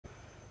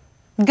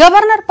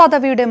Governor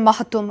പദവിയുടെ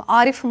മഹത്വം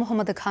ആരിഫ്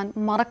മുഹമ്മദ് ഖാൻ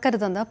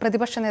മറക്കരുതെന്ന്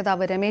പ്രതിപക്ഷ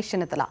നേതാവ് രമേശ്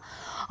ചെന്നിത്തല.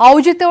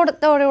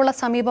 ഔചിത്യത്തോടെയുള്ള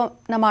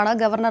സമീപനമാണ്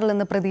ഗവർണറിൽ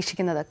നിന്ന്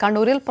പ്രതീക്ഷിക്കുന്നത്.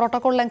 കണ്ണൂരിൽ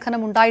പ്രോട്ടോകോൾ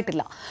ലംഘനം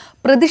ഉണ്ടായിട്ടില്ല.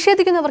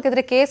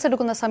 പ്രതിഷേധിക്കുന്നവർക്കെതിരെ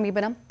കേസെടുക്കുന്ന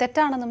സമീപനം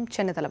തെറ്റാണെന്നും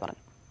ചെന്നിത്തല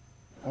പറഞ്ഞു.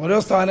 ഓരോ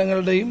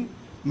സ്ഥാനങ്ങളുടെയും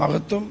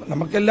മഹത്വം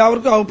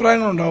നമുക്കെല്ലാവർക്കും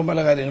അഭിപ്രായങ്ങളുണ്ടാവും പല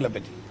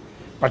കാര്യങ്ങളെപ്പറ്റി.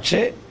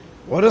 പക്ഷേ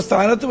ഓരോ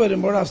സ്ഥാനത്ത്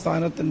വരുമ്പോൾ ആ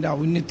സ്ഥാനത്തിന്റെ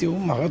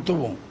ഔന്നത്യവും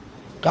മഹത്വവും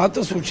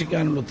കാത്തു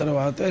സൂക്ഷിക്കാനുള്ള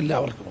ഉത്തരവാദിത്വം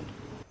എല്ലാവർക്കുമുണ്ട്.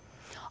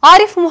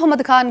 ആരിഫ്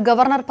മുഹമ്മദ് ഖാൻ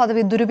ഗവർണർ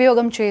പദവി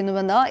ദുരുപയോഗം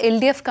ചെയ്യുന്നുവെന്ന്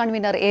LDF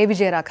കൺവീനർ A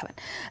വിജയരാഘവൻ.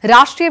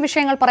 രാഷ്ട്രീയ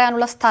വിഷയങ്ങൾ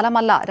പറയാനുള്ള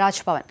സ്ഥലമല്ല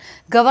രാജ്ഭവൻ.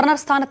 ഗവർണർ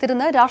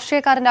സ്ഥാനത്തിരുന്ന്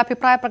രാഷ്ട്രീയക്കാരന്റെ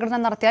അഭിപ്രായ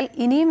പ്രകടനം നടത്തിയാൽ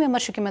ഇനിയും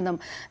വിമർശിക്കുമെന്നും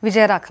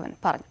വിജയരാഘവൻ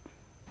പറഞ്ഞു.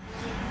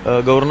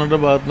 ഗവർണറുടെ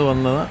ഭാഗത്തുനിന്ന്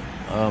വന്ന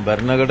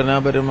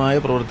ഭരണഘടനാപരമായ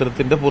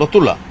പ്രവർത്തനത്തിന്റെ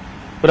പുറത്തുള്ള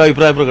ഒരു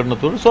അഭിപ്രായ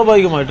പ്രകടനത്തോട്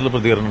സ്വാഭാവികമായിട്ടുള്ള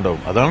പ്രതികരണം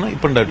ഉണ്ടാവും. അതാണ്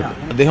ഇപ്പം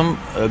ഉണ്ടായിട്ടുള്ളത്. അദ്ദേഹം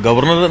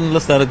ഗവർണർ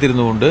എന്നുള്ള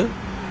സ്ഥാനത്തിരുന്നുകൊണ്ട്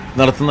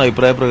നടത്തുന്ന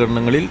അഭിപ്രായ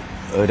പ്രകടനങ്ങളിൽ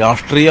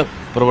രാഷ്ട്രീയ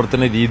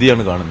പ്രവർത്തന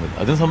രീതിയാണ് കാണുന്നത്.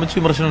 അതിനെ സംബന്ധിച്ച്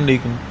വിമർശനം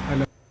ഉന്നയിക്കുന്നു.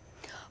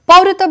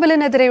 പൌരത്വ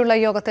ബില്ലിനെതിരെയുള്ള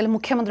യോഗത്തിൽ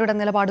മുഖ്യമന്ത്രിയുടെ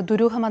നിലപാട്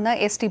ദുരൂഹമെന്ന്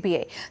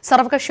SDPI.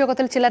 സർവകക്ഷി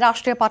യോഗത്തിൽ ചില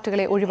രാഷ്ട്രീയ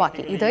പാർട്ടികളെ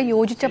ഒഴിവാക്കി. ഇത്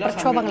യോജിച്ച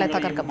പ്രക്ഷോഭങ്ങളെ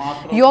തകർക്കും.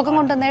 യോഗം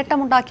കൊണ്ട്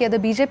നേട്ടമുണ്ടാക്കിയത്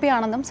BJP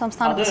ആണെന്നും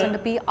സംസ്ഥാന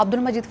president P.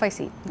 Abdul Majeed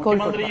Faizy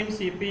Kozhikode.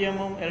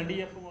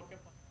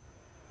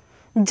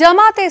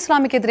 Jamaat-e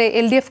ഇസ്ലാമിക്കെതിരെ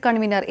LDF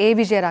convener A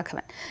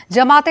Vijayaraghavan.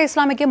 Jamaat-e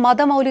ഇസ്ലാമിക്ക്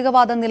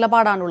മതമൌലികവാദ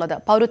നിലപാടാണുള്ളത്.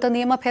 പൌരത്വ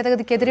നിയമ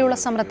ഭേദഗതിക്കെതിരെയുള്ള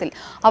സമരത്തിൽ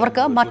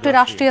അവർക്ക് മറ്റു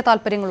രാഷ്ട്രീയ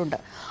താൽപര്യങ്ങളുണ്ട്.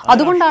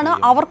 അതുകൊണ്ടാണ്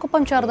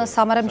അവർക്കൊപ്പം ചേർന്ന്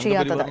സമരം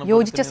ചെയ്യാത്തത്.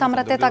 യോജിച്ച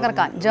സമരത്തെ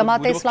തകർക്കാൻ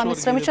ജമാഅത്തെ ഇസ്ലാമി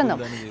ശ്രമിച്ചെന്നും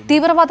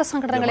തീവ്രവാദ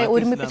സംഘടനകളെ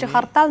ഒരുമിപ്പിച്ച്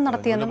ഹർത്താൽ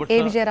നടത്തിയെന്നും A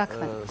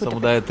വിജയരാഘവൻ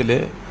സമുദായത്തിലെ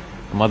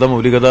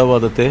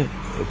മതമൌലികതാവാദത്തെ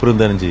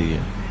പ്രതിനിധാനം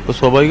ചെയ്യുകയാണ്. അപ്പോൾ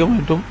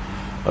സ്വാഭാവികമായിട്ടും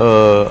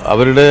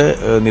അവരുടെ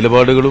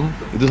നിലപാടുകളും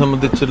ഇത്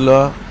സംബന്ധിച്ചുള്ള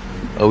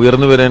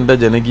ഉയർന്നു വരേണ്ട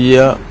ജനകീയ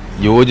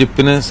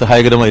യോജിപ്പിന്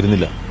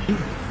സഹായകരമായിരുന്നില്ല.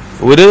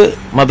 ഒരു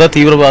മത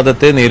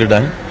തീവ്രവാദത്തെ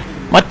നേരിടാൻ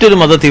മറ്റൊരു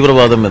മത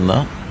തീവ്രവാദം എന്ന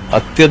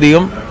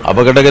അത്യധികം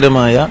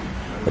അപകടകരമായ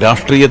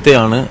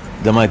രാഷ്ട്രീയത്തെയാണ്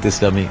ജമാഅത്തെ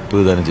ഇസ്ലാമി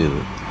പ്രതിദാനം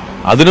ചെയ്തത്.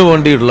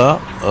 അതിനുവേണ്ടിയുള്ള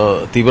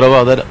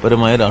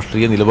തീവ്രവാദപരമായ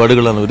രാഷ്ട്രീയ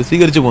നിലപാടുകളാണ് അവർ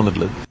സ്വീകരിച്ചു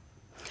പോന്നിട്ടുള്ളത്.